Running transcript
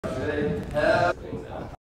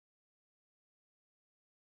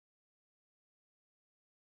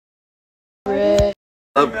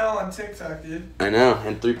Email on TikTok, dude. I know,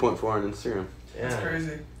 and 3.4 on Instagram. Yeah. That's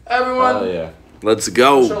crazy. Everyone. Oh yeah. Let's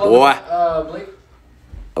go, boy. Blake.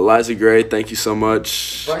 Eliza Gray, thank you so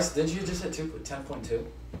much. Bryce, did you just hit 10.2?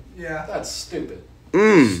 Yeah. That's stupid.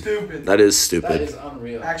 Stupid. That is stupid. That is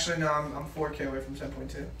unreal. Actually, no, I'm 4K away from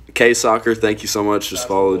 10.2. K Soccer, thank you so much. Just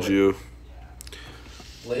followed you.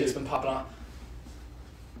 Blake's been popping off.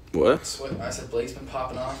 What? I said Blake's been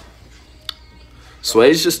popping off.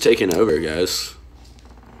 Sway's just taking over, guys.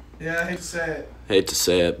 Yeah, I hate to say it. Hate to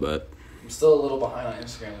say it, but I'm still a little behind on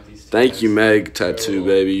Instagram with these two. thank you, Meg Tattoo,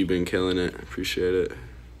 baby. You've been killing it. Appreciate it.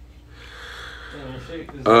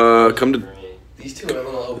 Come to. These two are a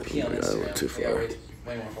little OP on Instagram. I went too far. Way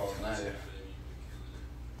more followers than I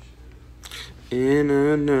do. In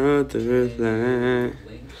another life.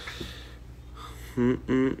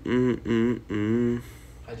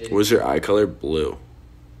 What's your eye color? Blue.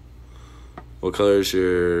 What color is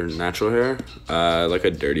your natural hair? Like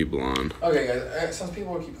a dirty blonde. Okay, guys. Since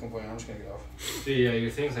people keep complaining, I'm just gonna get off. Yeah, your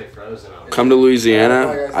thing's like frozen. Come to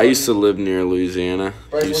Louisiana. I used to live near Louisiana.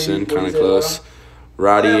 Houston, kind of close.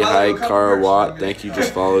 Roddy, hi, Cara Watt. Thank you.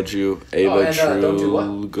 Just followed you. Ava True.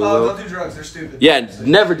 Don't do drugs. They're stupid. Yeah,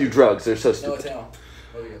 never do drugs. They're so stupid.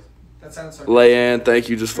 That sounds so. Leanne, thank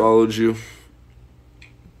you. Just followed you.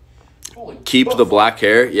 Keep the black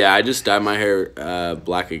hair. Yeah, I just dyed my hair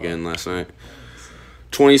black again last night.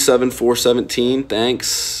 27,417.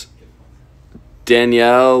 Thanks.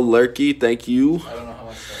 Danielle Lurkey, thank you. I don't know how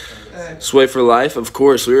much that's Sway for life, of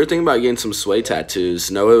course. We were thinking about getting some Sway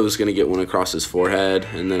tattoos. Noah was gonna get one across his forehead,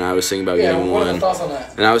 and then I was thinking about getting one. Thoughts on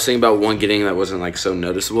that? And I was thinking about one getting that wasn't like so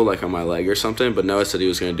noticeable, like on my leg or something. But Noah said he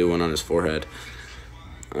was gonna do one on his forehead.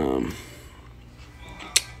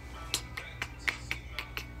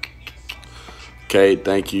 Kate,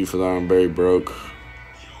 thank you for that. I'm very broke.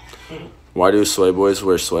 Why do Sway boys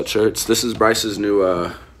wear sweatshirts? This is Bryce's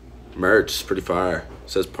new merch. It's pretty fire. It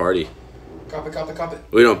says party. Cop it.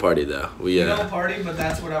 We don't party though. We don't party, but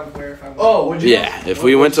that's what I would wear if I went. Oh, would you? Yeah, if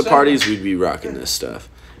we went to parties, we'd be rocking this stuff.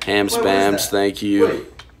 Ham spams, thank you. Wait.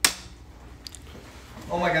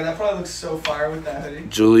 Oh my god, that probably looks so fire with that hoodie.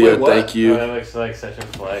 Julia, thank you. Oh, that looks like such a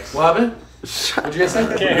flex. What happened? What'd you guys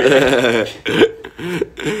say?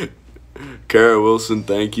 Kara Wilson,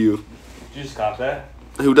 thank you. Did you just cop that?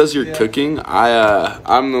 Who does your cooking?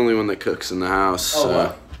 I'm the only one that cooks in the house. Oh,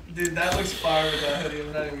 wow. Dude, that looks fire with that hoodie.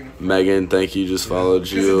 I'm not even gonna. Megan, thank you. Just followed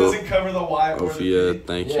you. Because it doesn't cover the Y or the Ophia, P.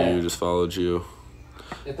 thank you. Just followed you.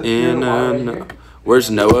 And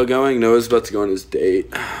where's Noah going? Noah's about to go on his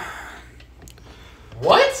date.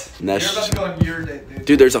 What? You're about to go on your date, dude.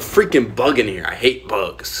 Dude, there's a freaking bug in here. I hate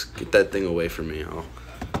bugs. Get that thing away from me. I'll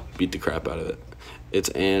beat the crap out of it. It's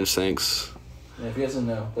Ange, thanks. Yeah, if you guys don't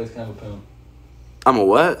know, Blake's kind of a poon. I'm a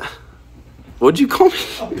what? What'd you call me?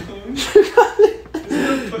 A poon? Is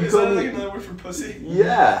that like another word for pussy?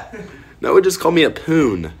 Yeah. Noah just called me a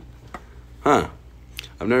poon. Huh.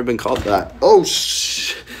 I've never been called that. Oh,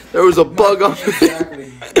 shh. There was a bug on me.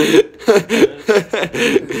 Exactly.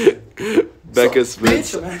 Becca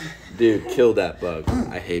Smith. Dude, kill that bug.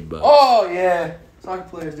 I hate bugs. Oh, yeah. Soccer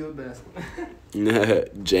players do it best.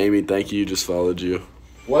 Jamie, thank you. Just followed you.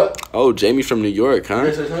 What? Oh, Jamie from New York,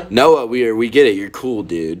 huh? Noah, we get it. You're cool,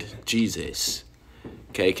 dude. Jesus.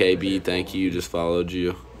 KKB, thank you. Just followed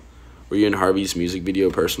you. Were you in Harvey's music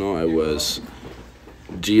video personal? I was.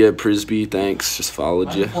 Gia Prisby, thanks. Just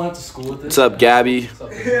followed you. What's up, Gabby?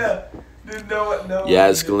 Yeah. Dude, no.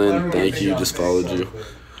 Yazglin, thank you. Just followed you.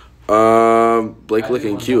 Blake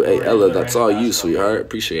looking cute. Hey, Ella, that's all you, sweetheart.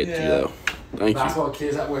 Appreciate you, though. Thank you. I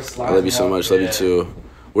love you so much. Love you, too.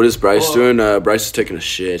 What is Bryce doing? Bryce is taking a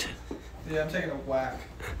shit. Yeah, I'm taking a whack.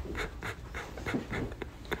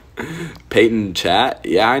 Peyton Chat?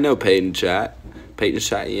 Yeah, I know Peyton Chat. Peyton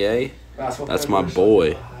Chat, yay. That's my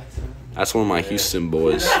boy. That's one of my Houston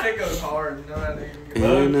boys. That goes hard.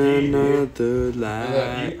 In another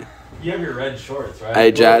light. You have your red shorts, right?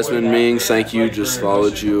 Hey, Jasmine Mings, thank you. Just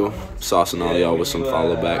followed you. Saucing all y'all with some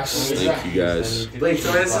follow backs. Thank you, guys. Blake,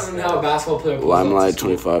 so this isn't how a basketball player pulls Limelight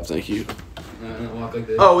 25, thank you. Walk like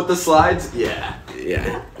this. Oh, with the slides? Yeah,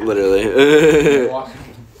 literally.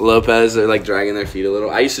 Lopez, they're like dragging their feet a little.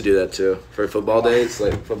 I used to do that too. For football days,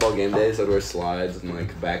 like football game days, I'd wear slides and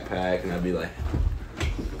like a backpack, and I'd be like,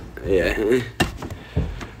 yeah.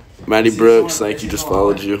 Maddie Brooks, thank you. Just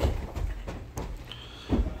followed you.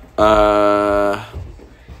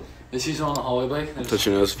 Is he still on the hallway, Blake? Touch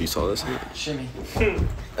your nose if you saw this. Shimmy.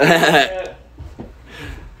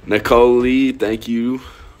 Nicole Lee, thank you.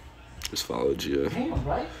 Just followed you.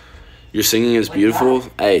 Your singing is beautiful.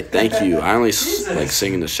 Hey, thank you. I only like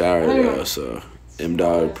sing in the shower though, so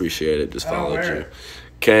M-Dog, appreciate it. Just followed you.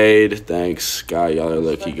 Cade, thanks. God, y'all are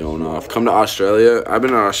lucky going off. Come to Australia. I've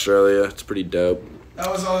been to Australia. It's pretty dope.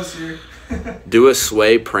 That was all this year. Do a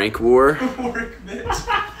sway prank war. Work,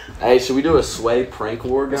 bitch. Hey, should we do a sway prank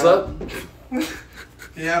war, guys? What's up?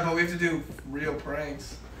 Yeah, but we have to do real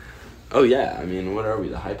pranks. Oh, yeah. I mean, what are we,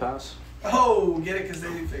 the Hype House? Oh, get it? Because they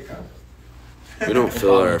do fake up. We don't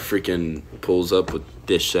fill our freaking pools up with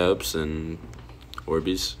dish soaps and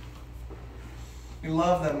Orbeez. We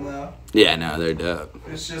love them, though. Yeah, no, they're dope.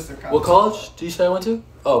 It's just their What college did you say I went to?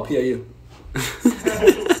 Oh, PAU.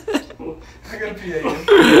 I got a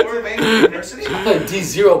PAU. Or Maine University? I played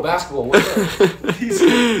D0 basketball. What's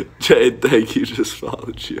up? Jade, thank you. Just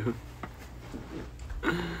followed you.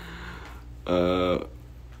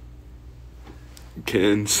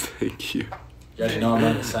 Kens, thank you. You already know I'm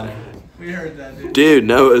in the center. We heard that, dude. Dude,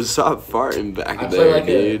 Noah, stop farting back I play there, like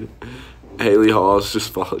dude. Haley Halls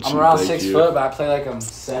just followed you. I'm around thank 6 you. foot, but I play like I'm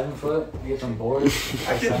 7 foot. I get some boards.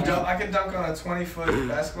 I can dunk on a 20-foot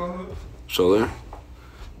basketball hoop. Shoulder.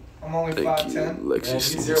 I'm only Thank 5'10". you, Lexi And D0 we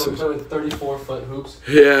Stevenson. play with 34-foot hoops.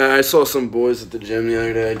 Yeah, I saw some boys at the gym the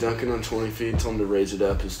other day dunking on 20 feet. Told them to raise it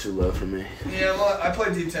up. It's too low for me. Yeah, well, I play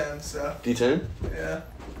D10, so D10? yeah.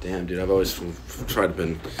 Damn, dude, I've always tried to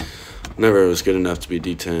been. Never was good enough to be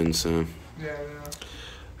D10, so Yeah,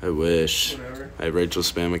 I wish. whatever. Hey,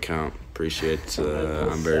 Rachel's spam account. Appreciate it.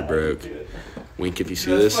 I'm very broke. Wink if you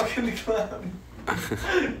see That's this. fucking the clown.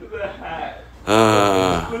 The hat.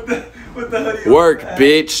 With the hoodie Work, on.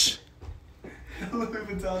 bitch. Louis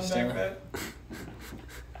Vuitton Stand backpack.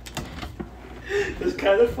 It's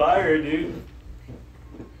kind of fire, dude.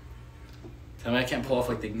 Tell me I can't pull off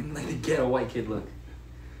like the ghetto white kid look.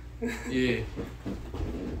 Yeah.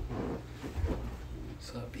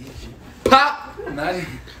 What's up, bitch? Pop! Imagine.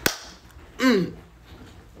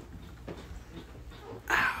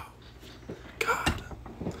 Ow. God.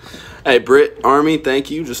 Hey, Britt Army, thank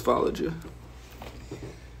you. Just followed you.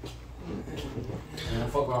 Yeah,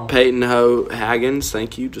 fuck wrong. Peyton Haggins,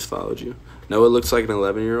 thank you. Just followed you. Noah looks like an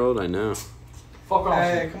 11-year-old. I know. Fuck wrong.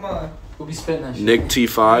 Hey, come on. We'll be spitting that shit. Nick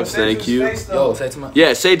T5, Say thank to his you. face, though. Yo, say it to my.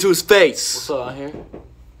 Yeah, say it to his face. What's up out here?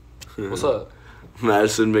 What's up?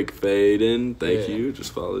 Madison McFadden, thank Yeah. you.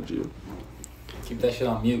 Just followed you. Keep that shit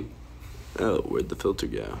on mute. Oh, where'd the filter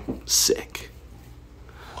go? Sick.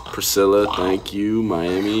 Priscilla, thank you.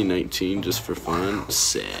 Miami 19, just for fun.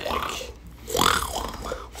 Sick.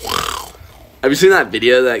 Have you seen that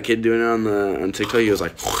video of that kid doing it on TikTok? He was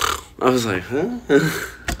like, I was like, huh?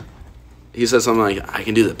 He said something like, I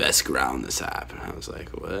can do the best growl in this app. And I was like,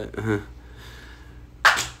 what?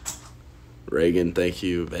 Reagan, thank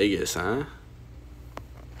you. Vegas, huh?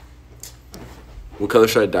 What color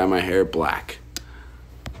should I dye my hair? Black.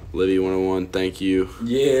 Livy 101, thank you.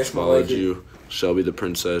 Yeah, Just followed you. Shelby the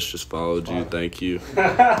Princess just followed you. Thank you.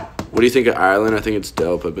 What do you think of Ireland? I think it's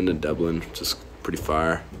dope. I've been to Dublin. Just pretty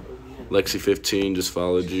fire. Lexi 15 just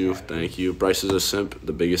followed you. Thank you. Bryce is a simp,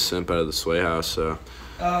 the biggest simp out of the Sway House. So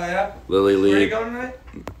Oh, yeah? Lily Where are you Lee, going tonight?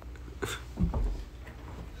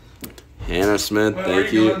 Hannah Smith, Where thank are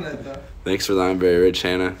you you. going tonight, though? Thanks for the I'm very rich,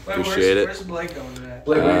 Hannah. Wait, Appreciate where's Blake going tonight?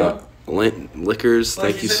 Blake, where you going? Liquors, Blake,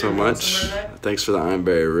 thank you you said so you're going much. somewhere tonight? Thanks for the I'm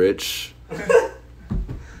very rich.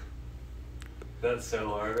 That's so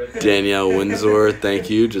hard right there. Danielle Windsor, thank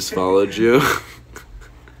you. Just followed you.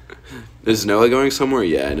 Is Noah going somewhere?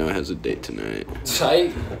 Yeah, Noah has a date tonight.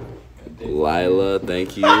 Tight. Lila,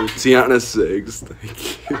 thank you. Tiana Siggs,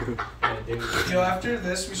 thank you. Yo, after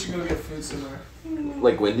this, we should go get food somewhere.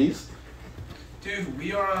 Like Wendy's? Dude,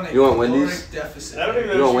 we are on a You want caloric Wendy's? deficit. I don't even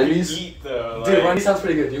You know want if you Wendy's? can eat though. Dude, like- Wendy sounds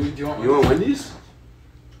pretty good. Do you want one? You want Wendy's?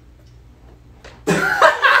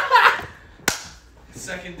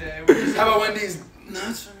 Second day. We're just How about Wendy's?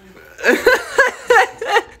 Nuts.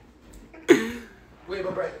 Wait,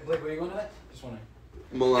 but Blake, where are you going tonight? Just wondering.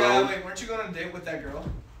 Malone. Yeah, wait, weren't you going on a date with that girl?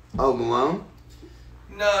 Oh, Malone?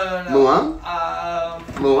 No. Malone?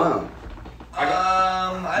 Malone.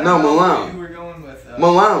 I don't No, know Malone. who you were going with.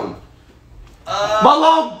 Malone.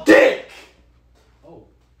 Malone Dick! Oh.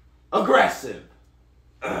 Aggressive.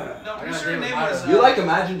 No, pretty I sure her got name David was. You like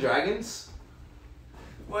Imagine Dragons?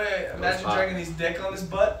 Wait, imagine pop? dragging his dick on his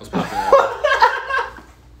butt. What's popping?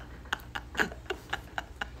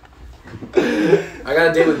 I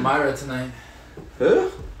got a date with Myra tonight. Who?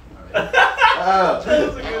 That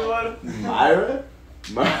was a good one. Myra?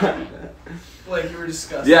 Myra? Like, you were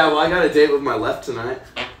disgusting. Yeah, well, I got a date with my left tonight.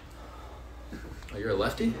 Oh, you're a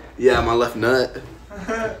lefty? Yeah, my left nut.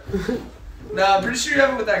 No, I'm pretty sure you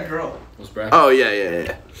have it with that girl. What's Bryce? Oh,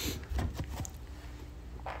 yeah.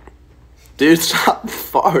 Dude, stop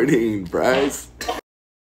farting, Bryce.